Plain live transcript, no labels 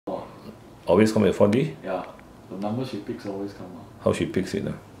Always come at 4D? Yeah. The number she picks always come out. How she picks it?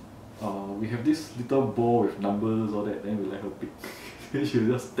 We have this little ball with numbers, all that, then we let her pick. Then she'll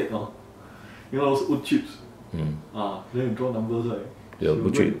just take on. You know those wood chips? Then you draw numbers, right? Yeah,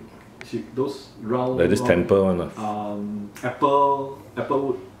 wood chip. Those round. Like this temper one. Apple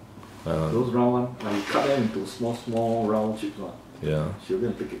wood. Those round one. You cut them into small round chips. Yeah. She'll go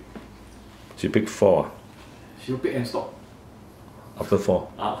and pick it. She picked 4. She'll pick and stop. After 4.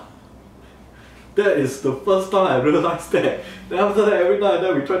 That is the first time I realized that. Then after that, every now and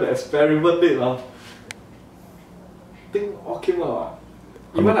then we try to experiment it. Thing all came out.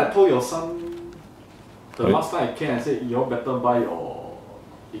 Even I told your son the last time I came, I said, you all better buy your.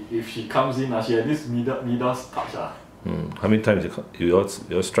 If she comes in, she had this Midas touch. How many times you all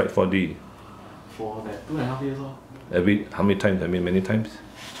strike 4D? For that 2.5 years. How many times? I mean, many times?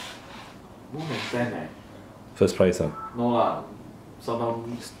 More than 10. First prize? No lah.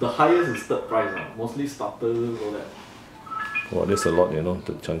 Sometimes the highest is third prize. Mostly starters, all that. Wow, that's a lot,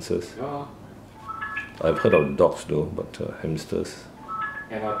 the chances. Yeah. I've heard of dogs though, but hamsters.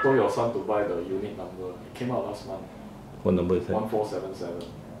 And I told your son to buy the unit number. It came out last month. What number is that?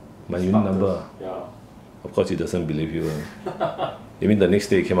 1477. My unit number? Yeah. Of course he doesn't believe you. You mean the next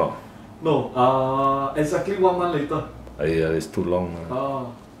day it came out? No, exactly 1 month later. Yeah, it's too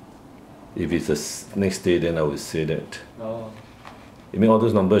long. If it's the next day, then I would say that. You mean all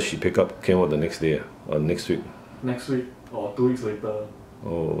those numbers she picked up came out the next day or next week? Next week or 2 weeks later.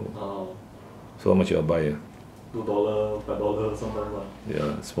 Oh. So how much you buy? $2, $5 sometimes.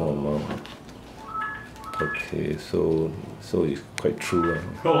 Yeah, small amount. Okay, so it's quite true.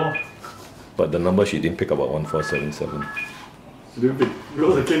 But the number she didn't pick up about 1477. She didn't pick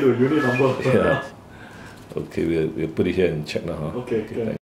because I came to a unit number. Yeah. Okay, we'll put it here and check now. Okay.